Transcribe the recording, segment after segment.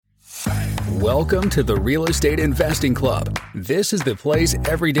Welcome to the Real Estate Investing Club. This is the place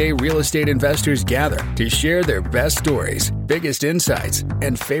everyday real estate investors gather to share their best stories, biggest insights,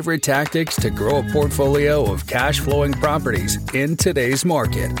 and favorite tactics to grow a portfolio of cash-flowing properties in today's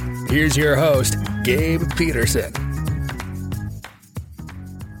market. Here's your host, Gabe Peterson.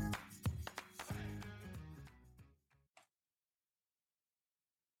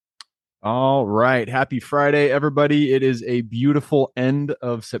 All right. Happy Friday, everybody. It is a beautiful end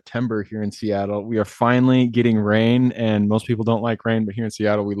of September here in Seattle. We are finally getting rain, and most people don't like rain, but here in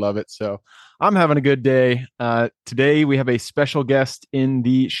Seattle, we love it. So I'm having a good day. Today, we have a special guest in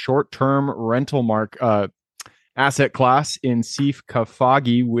the short-term rental asset class in Sief,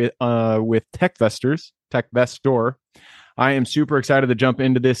 Khafagi with TechVestor. I am super excited to jump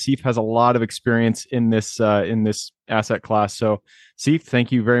into this. Sief has a lot of experience in this asset class. So, Sief,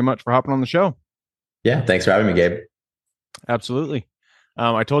 thank you very much for hopping on the show. Yeah, thanks for having me, Gabe. Absolutely.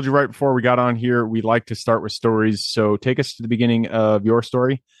 I told you right before we got on here, we like to start with stories. So, take us to the beginning of your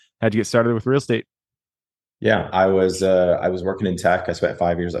story. How'd you get started with real estate? Yeah, I was working in tech. I spent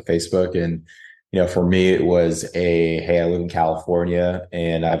 5 years at Facebook, and for me, it was hey, I live in California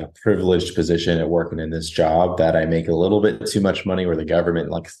and I have a privileged position at working in this job that I make a little bit too much money where the government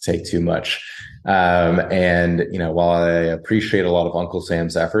likes to take too much. And while I appreciate a lot of Uncle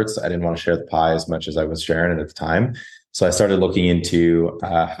Sam's efforts, I didn't want to share the pie as much as I was sharing it at the time. So I started looking into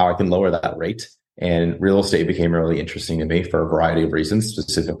how I can lower that rate. And real estate became really interesting to me for a variety of reasons,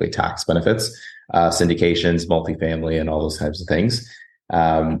 specifically tax benefits, syndications, multifamily, and all those types of things.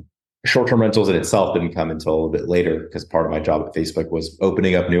 Short-term rentals in itself didn't come until a little bit later because part of my job at Facebook was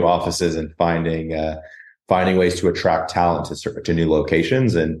opening up new offices and finding ways to attract talent to new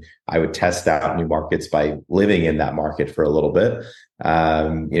locations. And I would test out new markets by living in that market for a little bit,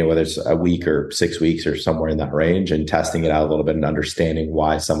 whether it's a week or 6 weeks or somewhere in that range, and testing it out a little bit and understanding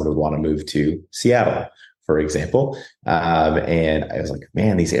why someone would want to move to Seattle, for example. And I was like,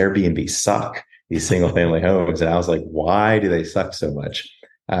 man, these Airbnbs suck, these single family homes. And I was like, why do they suck so much?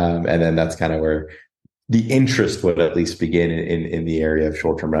 And then that's kind of where the interest would at least begin in the area of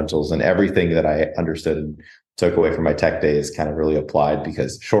short-term rentals, and everything that I understood and took away from my tech days kind of really applied,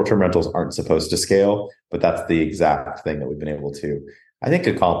 because short-term rentals aren't supposed to scale, but that's the exact thing that we've been able to, I think,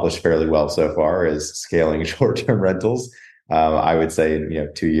 accomplish fairly well so far, is scaling short-term rentals. I would say,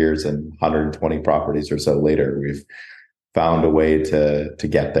 2 years and 120 properties or so later, we've found a way to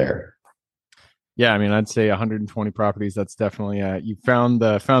get there. Yeah, I mean, I'd say 120 properties. That's definitely you found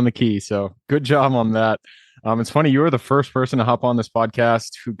the key. So good job on that. It's funny, you were the first person to hop on this podcast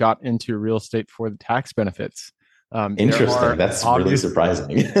who got into real estate for the tax benefits. Interesting. That's really surprising.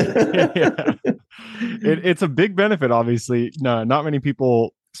 Yeah. It's a big benefit. Obviously, no, not many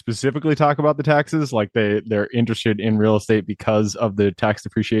people specifically talk about the taxes. Like they're interested in real estate because of the tax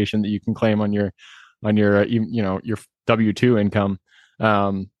depreciation that you can claim on your your W-2 income.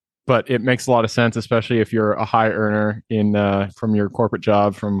 But it makes a lot of sense, especially if you're a high earner from your corporate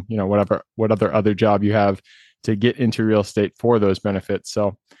job, from what other job you have, to get into real estate for those benefits.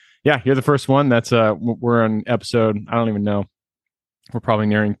 So, yeah, you're the first one. That's we're on episode, I don't even know, we're probably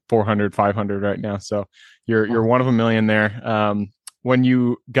nearing 400, 500 right now. So you're one of a million there. When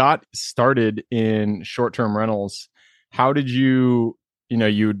you got started in short-term rentals, how did you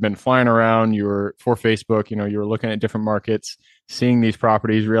had been flying around, you were for Facebook, you were looking at different markets, seeing these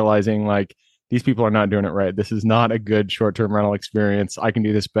properties, realizing like these people are not doing it right. This is not a good short-term rental experience. I can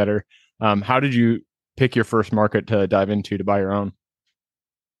do this better. How did you pick your first market to dive into to buy your own?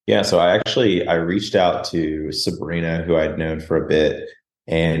 Yeah, so I reached out to Sabrina, who I'd known for a bit,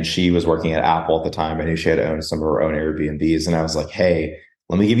 and she was working at Apple at the time. I knew she had owned some of her own Airbnbs, and I was like, hey,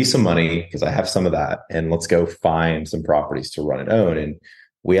 let me give you some money because I have some of that, and let's go find some properties to run and own. And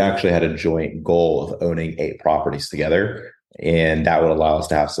we actually had a joint goal of owning 8 properties together. And that would allow us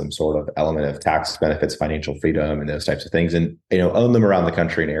to have some sort of element of tax benefits, financial freedom, and those types of things, and own them around the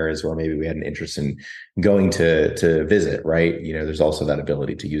country in areas where maybe we had an interest in going to visit. Right? There's also that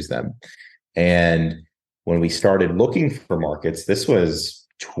ability to use them. And when we started looking for markets, this was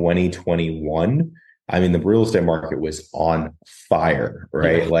 2021. I mean, the real estate market was on fire,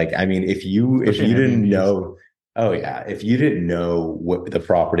 right? Yeah. Like, I mean, if you didn't know, if you didn't know what the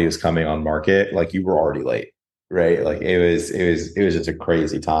property was coming on market, like, you were already late. Right. Like it was just a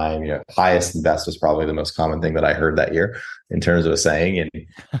crazy time. Highest and best was probably the most common thing that I heard that year in terms of a saying. And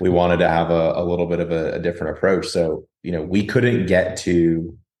we wanted to have a little bit of a different approach. So, we couldn't get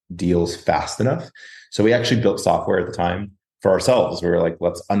to deals fast enough. So we actually built software at the time for ourselves. We were like,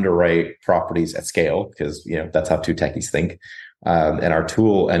 let's underwrite properties at scale, because, that's how two techies think. And our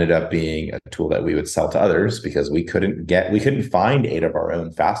tool ended up being a tool that we would sell to others because we couldn't find 8 of our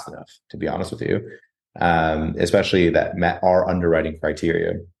own fast enough, to be honest with you, especially that met our underwriting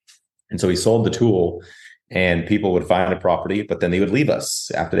criteria. And so we sold the tool, and people would find a property, but then they would leave us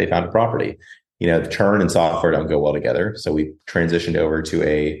after they found a property. The churn and software don't go well together. So we transitioned over to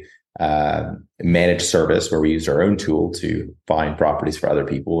a managed service where we used our own tool to find properties for other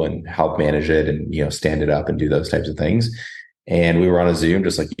people and help manage it and, stand it up and do those types of things. And we were on a Zoom,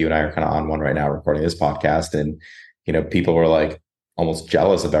 just like you and I are kind of on one right now, recording this podcast. And, people were like almost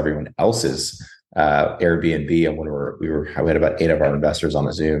jealous of everyone else's Airbnb. And when we had about 8 of our investors on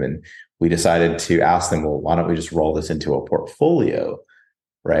the Zoom, and we decided to ask them, well, why don't we just roll this into a portfolio?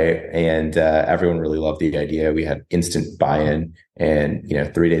 Right. And everyone really loved the idea. We had instant buy-in. And,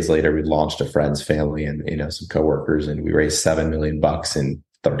 3 days later, we launched a friend's family and, some coworkers, and we raised $7 million in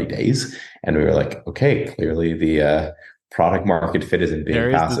 30 days. And we were like, okay, clearly the product market fit isn't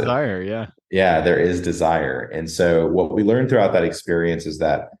being passive. There is desire. Yeah. Yeah, there is desire. And so what we learned throughout that experience is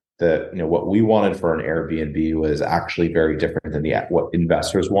that what we wanted for an Airbnb was actually very different than what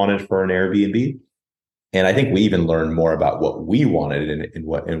investors wanted for an Airbnb. And I think we even learned more about what we wanted and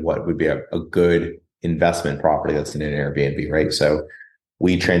what would be a good investment property that's in an Airbnb, right? So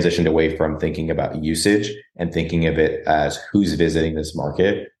we transitioned away from thinking about usage and thinking of it as who's visiting this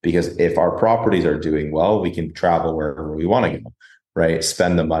market. Because if our properties are doing well, we can travel wherever we want to go, right?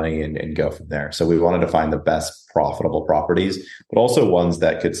 Spend the money and go from there. So we wanted to find the best profitable properties, but also ones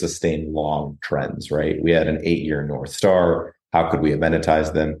that could sustain long trends, right? We had an 8-year North Star. How could we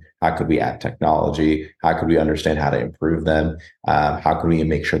amenitize them? How could we add technology? How could we understand how to improve them? How could we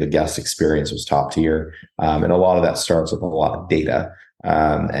make sure the guest experience was top tier? And a lot of that starts with a lot of data,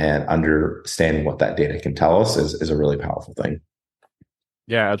 and understanding what that data can tell us is a really powerful thing.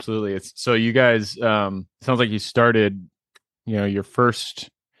 Yeah, absolutely. So you guys, sounds like you started, your first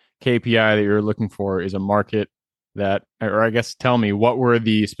KPI that you're looking for is a market or I guess tell me, what were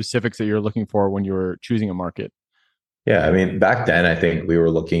the specifics that you're looking for when you were choosing a market? Yeah, I mean, back then, I think we were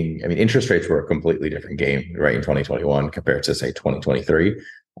interest rates were a completely different game, right, in 2021 compared to, say, 2023.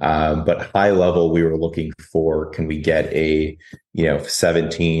 But high level, we were looking for, can we get a,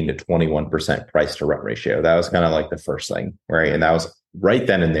 17 to 21% price to rent ratio? That was kind of like the first thing, right? And that was right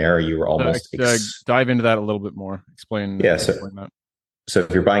then and there. You were almost dive into that a little bit more. Explain. Yeah. So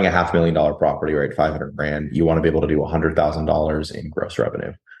if you're buying a $500,000 property, right, $500,000, you want to be able to do $100,000 in gross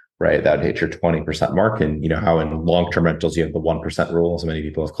revenue. Right, that would hit your 20% mark. And how in long-term rentals you have the 1% rule, as many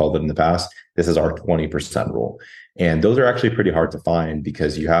people have called it in the past. This is our 20% rule. And those are actually pretty hard to find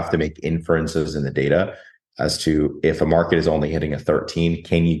because you have to make inferences in the data as to if a market is only hitting a 13,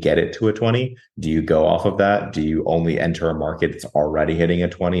 can you get it to a 20? Do you go off of that? Do you only enter a market that's already hitting a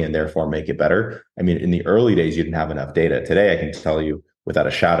 20 and therefore make it better? I mean, in the early days, you didn't have enough data. Today, I can tell you without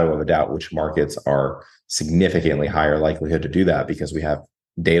a shadow of a doubt which markets are significantly higher likelihood to do that because we have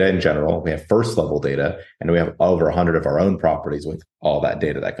data in general, we have first level data, and we have over 100 of our own properties with all that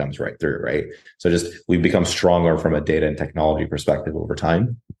data that comes right through, right? So we've become stronger from a data and technology perspective over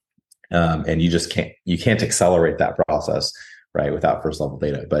time. And you can't accelerate that process, right, without first level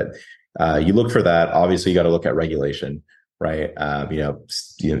data. But you look for that. Obviously, you got to look at regulation, right?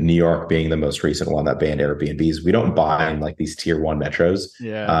 New York being the most recent one that banned Airbnbs. We don't buy in like these tier 1 metros.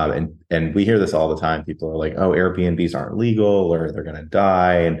 Yeah. And we hear this all the time. People are like, oh, Airbnbs aren't legal or they're going to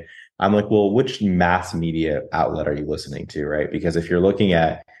die. And I'm like, well, which mass media outlet are you listening to, right? Because if you're looking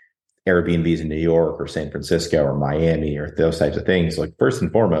at Airbnbs in New York or San Francisco or Miami or those types of things, like first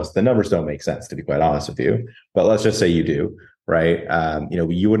and foremost, the numbers don't make sense, to be quite honest with you. But let's just say you do, right?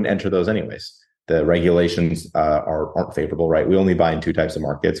 You wouldn't enter those anyways. The regulations aren't favorable, right? We only buy in 2 types of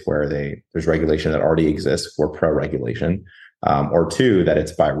markets where there's regulation that already exists. We're pro-regulation, or 2, that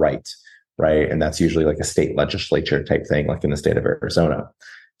it's by right, right? And that's usually like a state legislature type thing, like in the state of Arizona.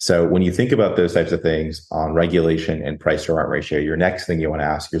 So when you think about those types of things on regulation and price to rent ratio, your next thing you want to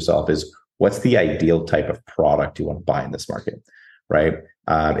ask yourself is, what's the ideal type of product you want to buy in this market, right?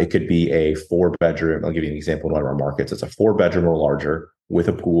 It could be a 4-bedroom. I'll give you an example in one of our markets. It's a 4-bedroom or larger with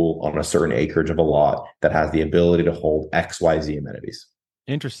a pool on a certain acreage of a lot that has the ability to hold XYZ amenities.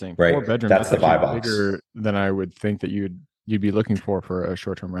 Interesting. Right. 4-bedroom. That's the buy box. Bigger than I would think that you'd be looking for a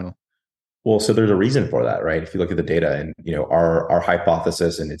short-term rental. Well, so there's a reason for that, right? If you look at the data and, our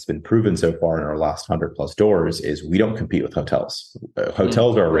hypothesis, and it's been proven so far in our last 100 plus doors, is we don't compete with hotels.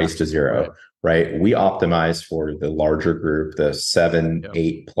 Hotels are a race to zero, right? We optimize for the larger group, the 7,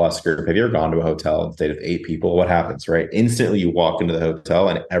 8 plus group. Have you ever gone to a hotel and stayed with 8 people? What happens, right? Instantly you walk into the hotel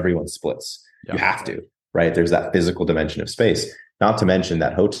and everyone splits. You have to, right? There's that physical dimension of space. Not to mention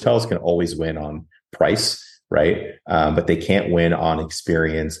that hotels can always win on price, right? But they can't win on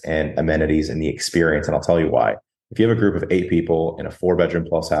experience and amenities and the experience. And I'll tell you why. If you have a group of 8 people in a 4-bedroom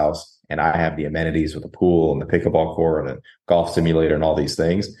plus house, and I have the amenities with a pool and the pickleball court and a golf simulator and all these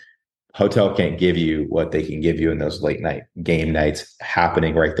things, hotel can't give you what they can give you in those late night game nights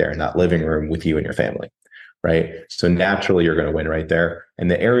happening right there in that living room with you and your family. Right. So naturally, you're going to win right there. And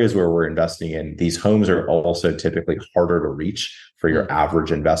the areas where we're investing in, these homes are also typically harder to reach for your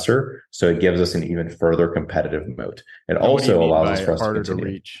average investor. So it gives us an even further competitive moat. It also allows us for us to continue.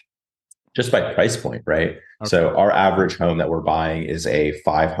 Reach? Just by price point, right? Okay. So our average home that we're buying is a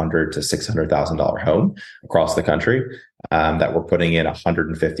 $500,000 to $600,000 home across the country that we're putting in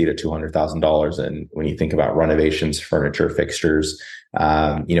 $150,000 to $200,000. And when you think about renovations, furniture, fixtures,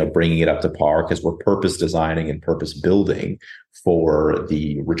 bringing it up to par, because we're purpose designing and purpose building for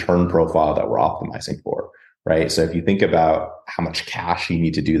the return profile that we're optimizing for, right? So if you think about how much cash you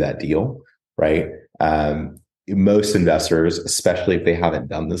need to do that deal, right? Most investors, especially if they haven't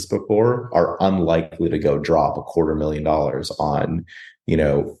done this before, are unlikely to go drop $250,000 on,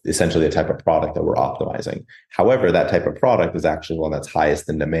 essentially the type of product that we're optimizing. However, that type of product is actually one that's highest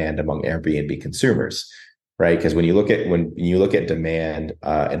in demand among Airbnb consumers, right? Because when you look at demand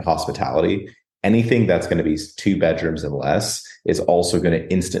in hospitality, anything that's going to be 2 bedrooms and less is also going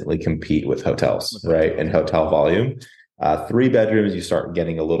to instantly compete with hotels, right? And hotel volume. 3 bedrooms, you start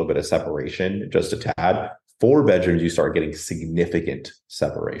getting a little bit of separation, just a tad. 4 bedrooms, you start getting significant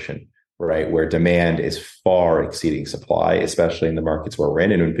separation, right? Where demand is far exceeding supply, especially in the markets where we're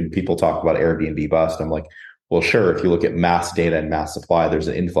in. And when people talk about Airbnb bust, I'm like, well, sure, if you look at mass data and mass supply, there's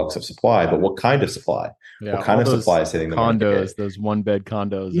an influx of supply, but what kind of supply? Yeah, what kind of supply is hitting the condos, market? Those 1-bed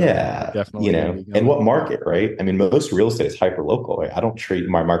condos. Yeah, definitely. And what market, right? I mean, most real estate is hyper local, right? I don't treat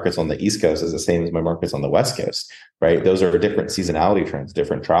my markets on the East Coast as the same as my markets on the West Coast, right? Those are different seasonality trends,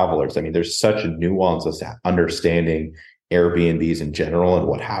 different travelers. I mean, there's such a nuance as to understanding Airbnbs in general and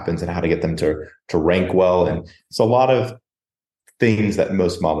what happens and how to get them to rank well. And it's a lot of things that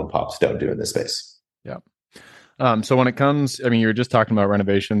most mom and pops don't do in this space. Yeah. So when it comes, I mean, you were just talking about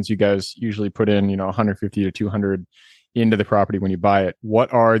renovations. You guys usually put in, 150 to 200 into the property when you buy it.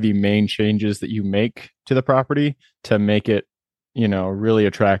 What are the main changes that you make to the property to make it, really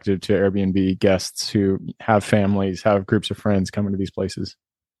attractive to Airbnb guests who have families, have groups of friends coming to these places?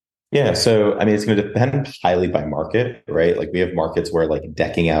 Yeah. So, I mean, it's going to depend highly by market, right? Like we have markets where like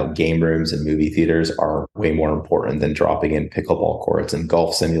decking out game rooms and movie theaters are way more important than dropping in pickleball courts and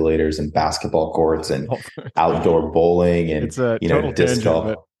golf simulators and basketball courts and outdoor bowling and, it's a total disc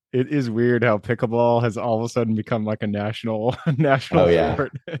golf. It is weird how pickleball has all of a sudden become like a national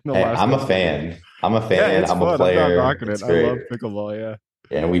sport. I'm a fan. I'm a fan. I'm a player. I'm not knocking it. I love pickleball. Yeah.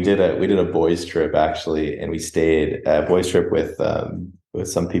 Yeah. We did a boys trip actually, and we stayed a boys trip with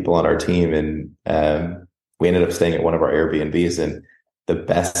some people on our team, and we ended up staying at one of our Airbnbs. And the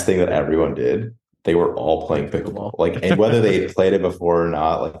best thing that everyone did, they were all playing pickleball. Like, and whether they played it before or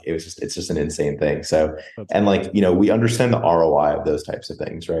not, like it's just an insane thing. So, and like, we understand the ROI of those types of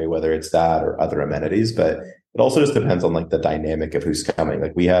things, right? Whether it's that or other amenities, but it also just depends on like the dynamic of who's coming.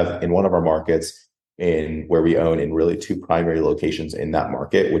 Like we have in one of our markets in where we own in really 2 primary locations in that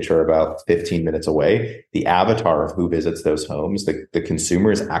market, which are about 15 minutes away, the avatar of who visits those homes, the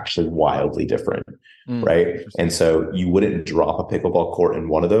consumer is actually wildly different, right? And so you wouldn't drop a pickleball court in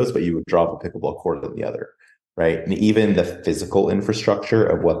one of those, but you would drop a pickleball court in the other, right? And even the physical infrastructure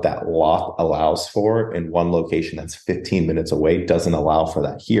of what that lot allows for in one location that's 15 minutes away doesn't allow for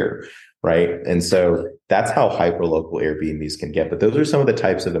that here. Right. And so that's how hyper local Airbnbs can get. But those are some of the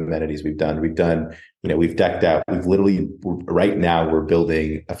types of amenities we've done. We've decked out. Right now we're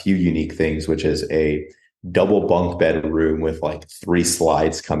building a few unique things, which is a double bunk bed room with like 3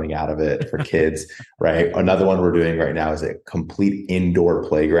 slides coming out of it for kids. Right. Another one we're doing right now is a complete indoor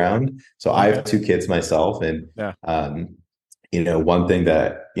playground. So I have 2 kids myself, and one thing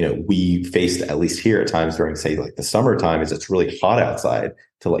that, we faced at least here at times during, say, like the summertime is it's really hot outside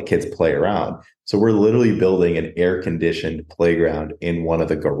to let kids play around. So we're literally building an air conditioned playground in one of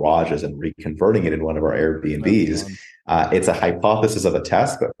the garages and reconverting it in one of our Airbnbs. It's a hypothesis of a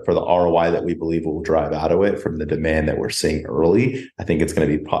test, but for the ROI that we believe will drive out of it from the demand that we're seeing early, I think it's going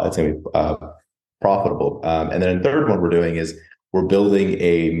to be profitable. And then the third one we're doing is we're building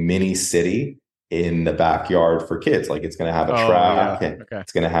a mini city in the backyard for kids. Like it's going to have a track, and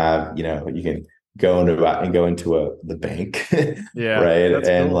it's going to have, you can go into the bank, right,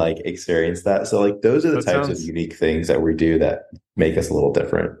 and cool. Like experience that. So like those are the types of unique things that we do that make us a little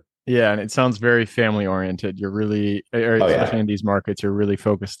different. Yeah, and it sounds very family oriented. You're really, especially in these markets, you're really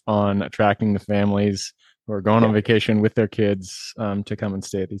focused on attracting the families who are going on vacation with their kids to come and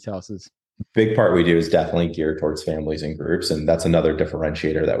stay at these houses. Big part we do is definitely geared towards families and groups, and that's another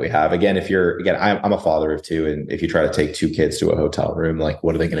differentiator that we have. Again, I'm a father of two, and if you try to take two kids to a hotel room, like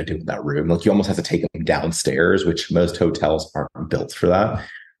what are they going to do in that room? Like you almost have to take them downstairs, which most hotels aren't built for that,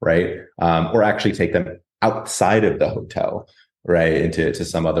 right? Or actually take them outside of the hotel, right, into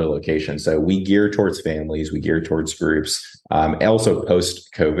some other location. So we gear towards families, we gear towards groups. Also,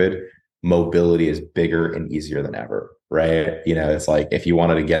 post COVID, mobility is bigger and easier than ever, right? It's like if you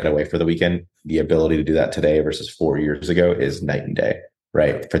wanted to get away for the weekend, the ability to do that today versus 4 years ago is night and day,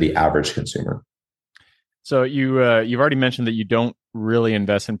 right, for the average consumer. So you've already mentioned that you don't really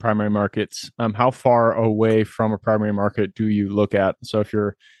invest in primary markets. How far away from a primary market do you look at? So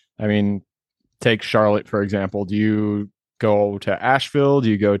take Charlotte, for example. Do you go to Asheville? Do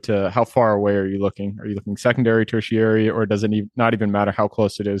you go to, how far away are you looking? Are you looking secondary, tertiary, or does it not even matter how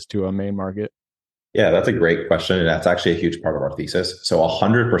close it is to a main market? Yeah, that's a great question. And that's actually a huge part of our thesis. So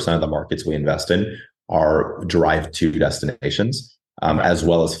 100% of the markets we invest in are drive to destinations, as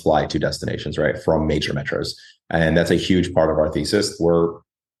well as fly to destinations, right, from major metros. And that's a huge part of our thesis.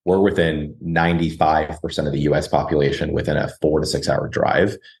 We're within 95% of the US population within a 4 to 6 hour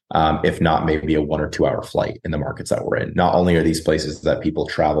drive, if not maybe a 1 or 2 hour flight in the markets that we're in. Not only are these places that people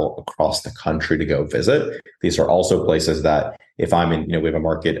travel across the country to go visit, these are also places that if I'm in, we have a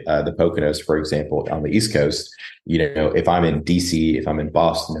market, the Poconos, for example, on the East Coast, if I'm in DC, if I'm in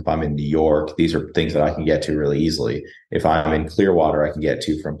Boston, if I'm in New York, these are things that I can get to really easily. If I'm in Clearwater, I can get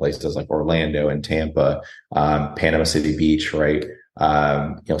to from places like Orlando and Tampa, Panama City Beach, right?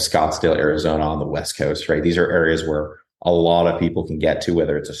 Scottsdale, Arizona on the West Coast, right? These are areas where a lot of people can get to,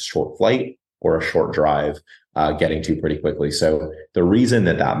 whether it's a short flight or a short drive, getting to pretty quickly. So the reason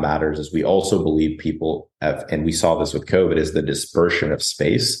that matters is we also believe people have, and we saw this with COVID, is the dispersion of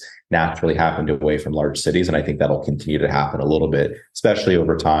space naturally happened away from large cities. And I think that'll continue to happen a little bit, especially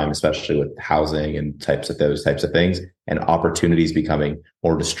over time, especially with housing and those types of things, and opportunities becoming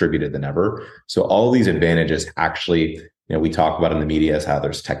more distributed than ever. So all these advantages actually, we talk about in the media as how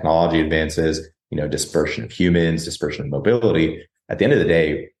there's technology advances, dispersion of humans, dispersion of mobility. At the end of the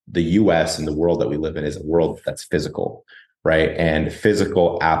day, the US and the world that we live in is a world that's physical, right? And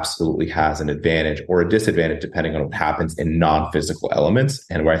physical absolutely has an advantage or a disadvantage depending on what happens in non-physical elements,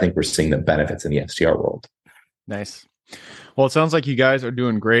 and where I think we're seeing the benefits in the STR world. Nice. Well, it sounds like you guys are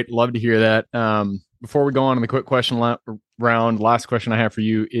doing great. Love to hear that. Before we go on to the quick question round, last question I have for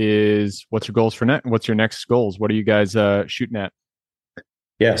you is, what's your goals for what's your next goals? What are you guys shooting at?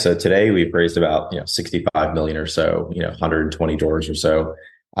 Yeah. So today we've raised about 65 million or so, 120 doors or so.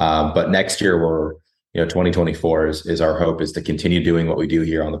 But next year 2024 is our hope is to continue doing what we do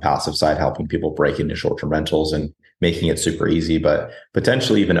here on the passive side, helping people break into short-term rentals and making it super easy, but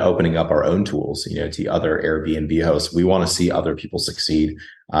potentially even opening up our own tools, to other Airbnb hosts. We want to see other people succeed,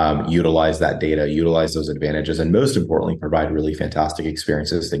 utilize that data, utilize those advantages, and most importantly, provide really fantastic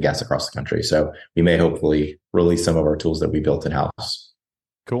experiences to guests across the country. So we may hopefully release some of our tools that we built in-house.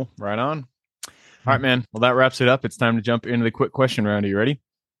 Cool. Right on. All right, man. Well, that wraps it up. It's time to jump into the quick question round. Are you ready?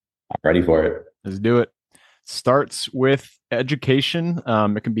 I'm ready for it. Let's do it. Starts with education.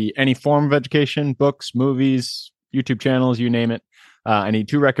 It can be any form of education, books, movies, YouTube channels, you name it. I need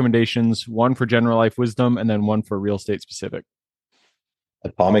 2 recommendations, one for general life wisdom and then one for real estate specific.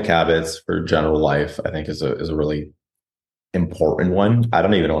 Atomic Habits for general life, I think is a really important one. I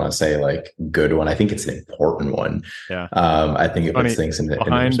don't even want to say like good one. I think it's an important one. Yeah. I think it puts things into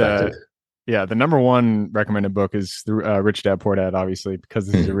perspective. The number one recommended book is through Rich Dad Poor Dad, obviously, because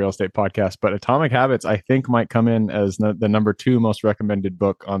this is a real estate podcast. But Atomic Habits, I think, might come in as the number 2 most recommended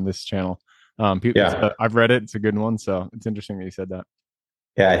book on this channel. I've read it. It's a good one. So it's interesting that you said that.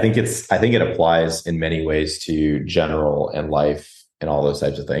 Yeah, I think it applies in many ways to general and life and all those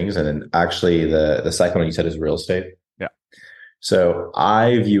types of things. And then actually the second one you said is real estate. Yeah. So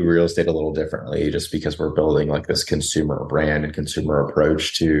I view real estate a little differently just because we're building like this consumer brand and consumer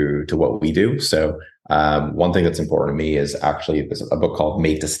approach to what we do. So one thing that's important to me is actually there's a book called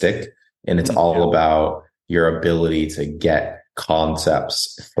Made to Stick, and it's all about your ability to get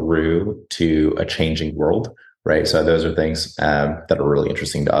concepts through to a changing world, right? So those are things that are really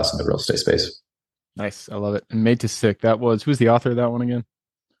interesting to us in the real estate space. Nice. I love it. And Made to Stick, who's the author of that one again?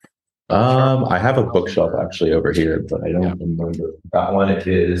 I have a bookshelf actually over here, but I don't remember that one. It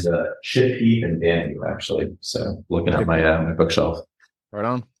is Chip Heath and Daniel actually. So looking at my bookshelf. Right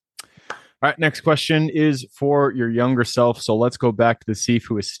on. All right. Next question is for your younger self. So let's go back to the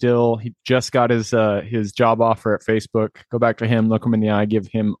Sief he just got his job offer at Facebook. Go back to him, look him in the eye, give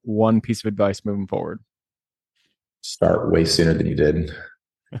him one piece of advice moving forward. Start way sooner than you did.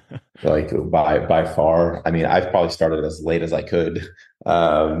 like by far. I mean, I've probably started as late as I could.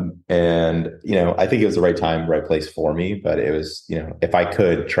 And I think it was the right time, right place for me, but it was, if I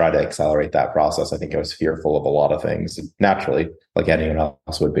could try to accelerate that process, I think I was fearful of a lot of things naturally, like anyone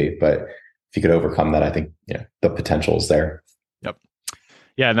else would be. But if you could overcome that, I think, the potential is there. Yep.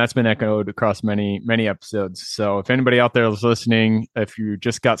 Yeah, and that's been echoed across many episodes. So if anybody out there is listening, if you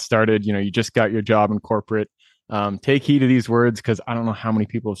just got started, you just got your job in corporate, take heed of these words, because I don't know how many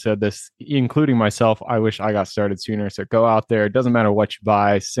people have said this, including myself. I wish I got started sooner. So go out there. It doesn't matter what you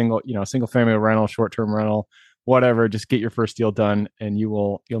buy, single family rental, short-term rental, whatever. Just get your first deal done, and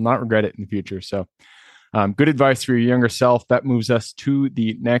you'll not regret it in the future. So good advice for your younger self. That moves us to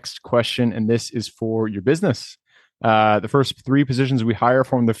the next question, and this is for your business. The first three positions we hire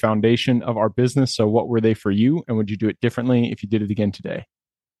form the foundation of our business. So what were they for you, and would you do it differently if you did it again today?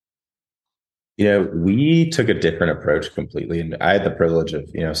 We took a different approach completely. And I had the privilege of,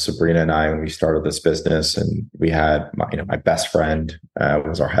 Sabrina and I, when we started this business, and we had my best friend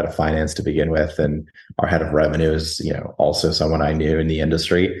was our head of finance to begin with. And our head of revenue is, also someone I knew in the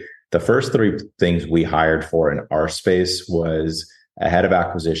industry. The first three things we hired for in our space was a head of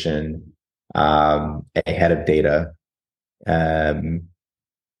acquisition, a head of data, and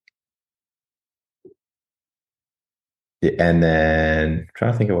then I'm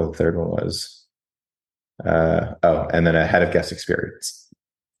trying to think of what the third one was. And then a head of guest experience,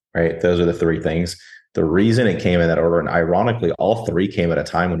 right? Those are the three things. The reason it came in that order, and ironically, all three came at a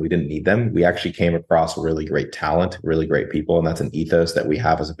time when we didn't need them. We actually came across really great talent, really great people. And that's an ethos that we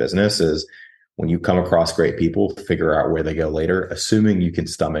have as a business, is when you come across great people, figure out where they go later, assuming you can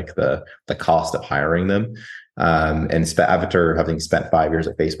stomach the cost of hiring them. After having spent 5 years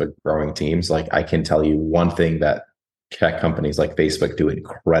at Facebook growing teams, like, I can tell you one thing that tech companies like Facebook do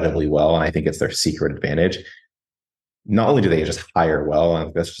incredibly well, and I think it's their secret advantage. Not only do they just hire well,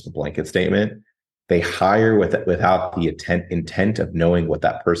 and that's just a blanket statement, they hire without the intent of knowing what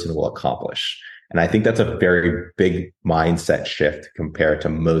that person will accomplish. And I think that's a very big mindset shift compared to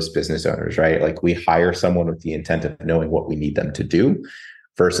most business owners, right? Like, we hire someone with the intent of knowing what we need them to do,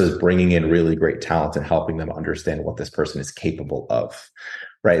 versus bringing in really great talent and helping them understand what this person is capable of.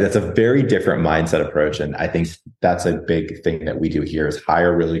 Right. That's a very different mindset approach. And I think that's a big thing that we do here, is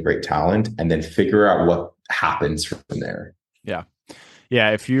hire really great talent and then figure out what happens from there. Yeah.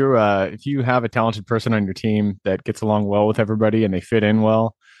 Yeah. If you have a talented person on your team that gets along well with everybody and they fit in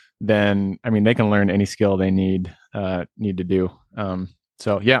well, then, I mean, they can learn any skill they need to do.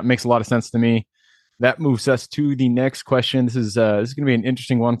 So yeah, it makes a lot of sense to me. That moves us to the next question. This is going to be an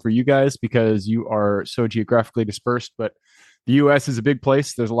interesting one for you guys, because you are so geographically dispersed, but the US is a big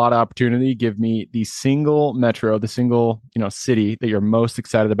place. There's a lot of opportunity. Give me the single metro, the single, city that you're most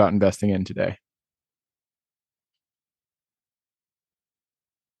excited about investing in today.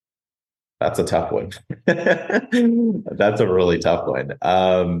 That's a tough one. That's a really tough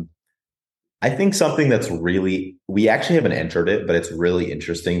one. I think something we actually haven't entered it, but it's really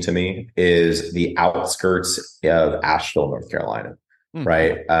interesting to me, is the outskirts of Asheville, North Carolina,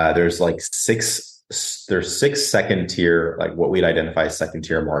 right? There's six second tier, like what we'd identify as second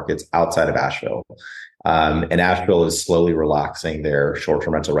tier markets outside of Asheville. And Asheville is slowly relaxing their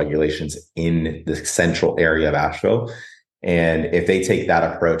short-term rental regulations in the central area of Asheville. And if they take that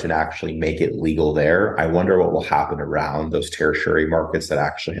approach and actually make it legal there, I wonder what will happen around those tertiary markets that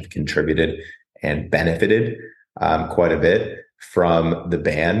actually have contributed and benefited quite a bit from the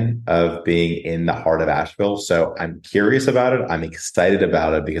ban of being in the heart of Asheville. So I'm curious about it. I'm excited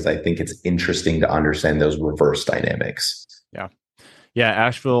about it, because I think it's interesting to understand those reverse dynamics. Yeah. Yeah.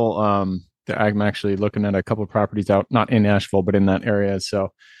 Asheville, I'm actually looking at a couple of properties out, not in Asheville, but in that area. So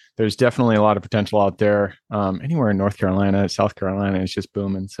there's definitely a lot of potential out there. Anywhere in North Carolina, South Carolina is just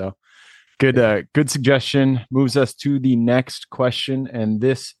booming. So good suggestion. Moves us to the next question. And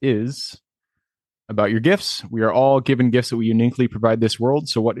this is about your gifts. We are all given gifts that we uniquely provide this world.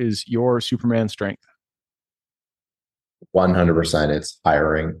 So what is your Superman strength? 100%. It's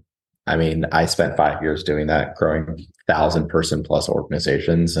hiring. I mean, I spent 5 years doing that, growing 1,000-person plus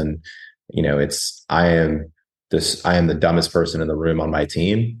organizations. And, I am the dumbest person in the room on my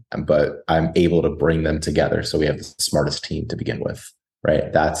team, but I'm able to bring them together. So we have the smartest team to begin with,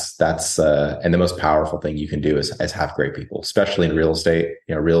 right? That's and the most powerful thing you can do is have great people, especially in real estate.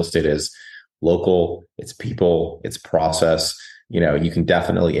 Real estate is local, it's people, it's process. You can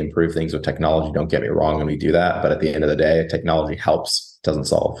definitely improve things with technology. Don't get me wrong when we do that. But at the end of the day, technology helps, doesn't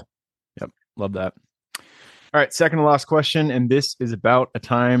solve. Yep. Love that. All right. Second to last question. And this is about a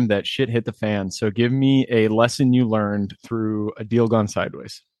time that shit hit the fan. So give me a lesson you learned through a deal gone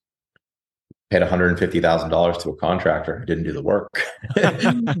sideways. paid $150,000 to a contractor who didn't do the work.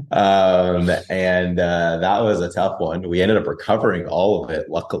 And that was a tough one. We ended up recovering all of it,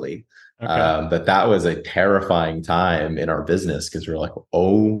 luckily. Okay. But that was a terrifying time in our business because we were like,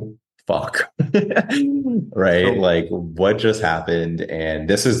 oh, fuck. Right. So, Like what just happened? And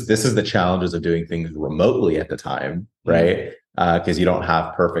this is the challenges of doing things remotely at the time, right? Because you don't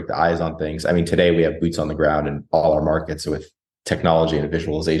have perfect eyes on things. I mean, today we have boots on the ground in all our markets with technology and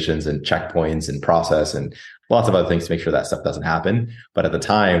visualizations and checkpoints and process and lots of other things to make sure that stuff doesn't happen. But at the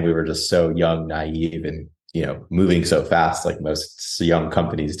time, we were just so young, naive, and moving so fast, like most young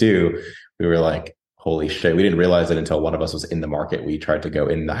companies do. We were like, holy shit. We didn't realize it until one of us was in the market. We tried to go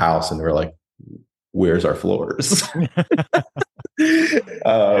in the house and we were like, where's our floors? It's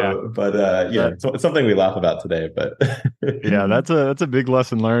something we laugh about today, but yeah, that's a big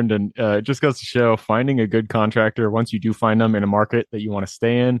lesson learned. And it just goes to show finding a good contractor, once you do find them in a market that you want to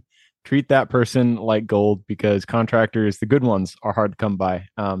stay in, treat that person like gold, because contractors, the good ones, are hard to come by.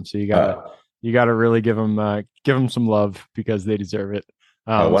 So you gotta really give them some love because they deserve it.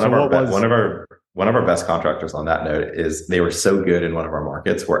 One of our best contractors on that note is they were so good in one of our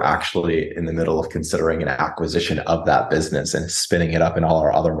markets. We're actually in the middle of considering an acquisition of that business and spinning it up in all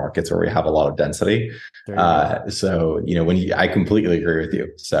our other markets where we have a lot of density. I completely agree with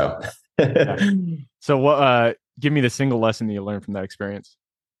you. So, so what? Give me the single lesson that you learned from that experience.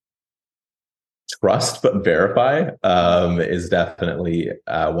 Trust but verify is definitely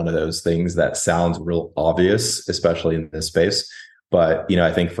one of those things that sounds real obvious, especially in this space. But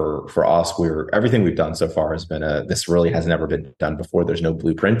I think for us, everything we've done so far has been this really has never been done before. There's no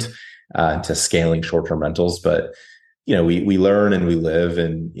blueprint to scaling short-term rentals, but we learn and we live,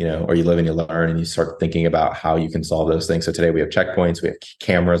 and or you live and you learn, and you start thinking about how you can solve those things. So today we have checkpoints, we have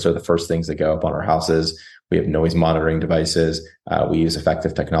cameras are the first things that go up on our houses. We have noise monitoring devices. We use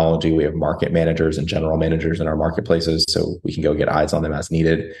effective technology. We have market managers and general managers in our marketplaces, so we can go get eyes on them as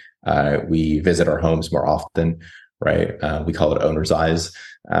needed. We visit our homes more often. Right. We call it owner's eyes,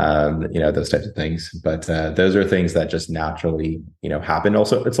 those types of things. But those are things that just naturally, happen.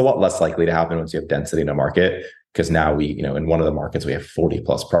 Also, it's a lot less likely to happen once you have density in a market, because now in one of the markets, we have 40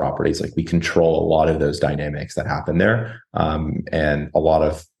 plus properties. Like we control a lot of those dynamics that happen there. And a lot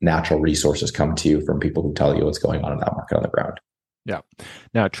of natural resources come to you from people who tell you what's going on in that market on the ground. Yeah.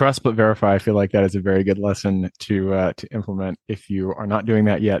 Now, trust but verify. I feel like that is a very good lesson to implement if you are not doing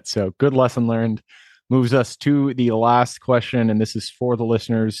that yet. So good lesson learned. Moves us to the last question, and this is for the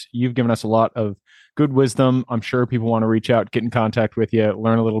listeners. You've given us a lot of good wisdom. I'm sure people want to reach out, get in contact with you,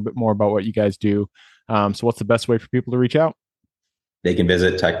 learn a little bit more about what you guys do. So what's the best way for people to reach out? They can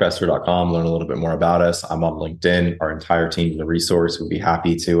visit techvestor.com, learn a little bit more about us. I'm on LinkedIn. Our entire team is a resource. We'd be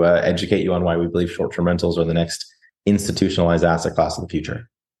happy to educate you on why we believe short-term rentals are the next institutionalized asset class of the future.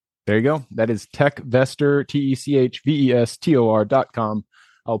 There you go. That is techvestor, techvestor.com.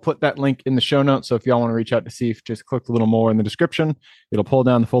 I'll put that link in the show notes. So if y'all want to reach out to Sief, just click a little more in the description. It'll pull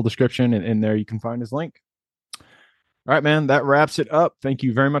down the full description, and in there you can find his link. All right, man, that wraps it up. Thank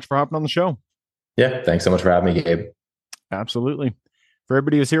you very much for hopping on the show. Yeah, thanks so much for having me, Gabe. Absolutely. For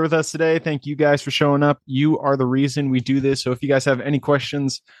everybody who's here with us today, thank you guys for showing up. You are the reason we do this. So if you guys have any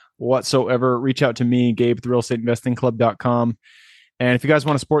questions whatsoever, reach out to me, Gabe at therealestateinvestingclub.com. And if you guys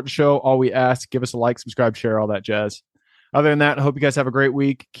want to support the show, all we ask, give us a like, subscribe, share, all that jazz. Other than that, I hope you guys have a great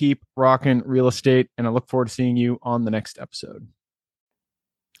week. Keep rocking real estate, and I look forward to seeing you on the next episode.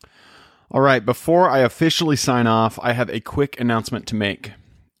 All right, before I officially sign off, I have a quick announcement to make.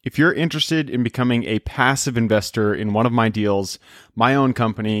 If you're interested in becoming a passive investor in one of my deals, my own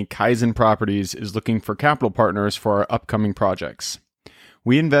company, Kaizen Properties, is looking for capital partners for our upcoming projects.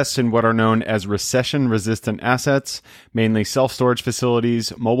 We invest in what are known as recession-resistant assets, mainly self-storage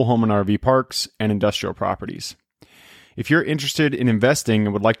facilities, mobile home and RV parks, and industrial properties. If you're interested in investing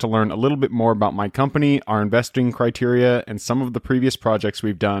and would like to learn a little bit more about my company, our investing criteria, and some of the previous projects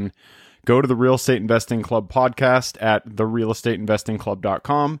we've done, go to the Real Estate Investing Club podcast at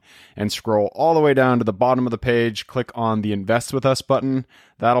therealestateinvestingclub.com and scroll all the way down to the bottom of the page. Click on the Invest With Us button.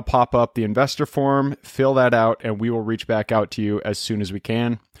 That'll pop up the investor form. Fill that out, and we will reach back out to you as soon as we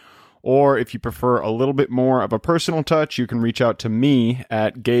can. Or if you prefer a little bit more of a personal touch, you can reach out to me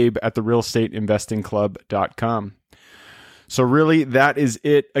at Gabe at therealestateinvestingclub.com. So really, that is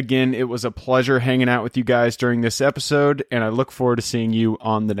it. Again, it was a pleasure hanging out with you guys during this episode, and I look forward to seeing you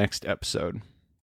on the next episode.